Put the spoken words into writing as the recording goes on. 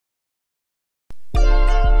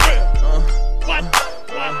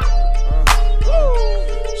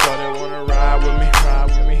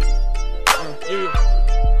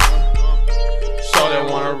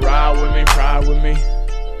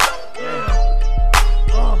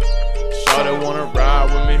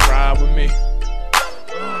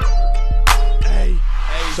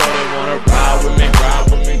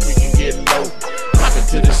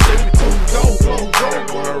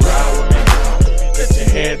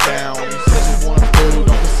down. You said you wanna fool,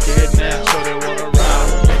 don't be scared now. Shorty wanna ride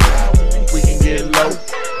with me. We can get low.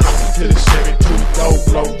 Hop into the Chevy 2-door,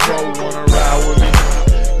 blow, wanna ride with me.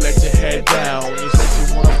 Let your head down. You said you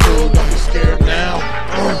wanna fool, don't be scared now.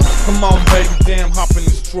 Come on, baby, damn, hop in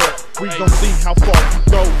this truck. We gon' see how far you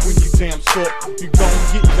go when you damn suck. You gon'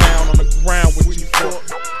 get down on the ground when you fuck.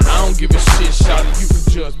 I don't give a shit, shawty, you can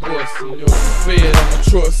just bust. You know, fed on the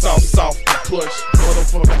truck, soft and plush.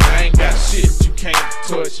 Motherfucker, I ain't got shit you can't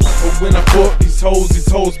touch. But when I fuck these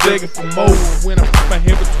hoes begging for more. When I put my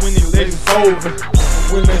hand between their legs, It's over.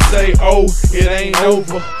 When they say, oh, it ain't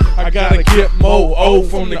over, I gotta get more,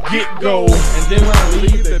 from the get-go. And then when I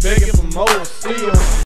leave, they begging for more still.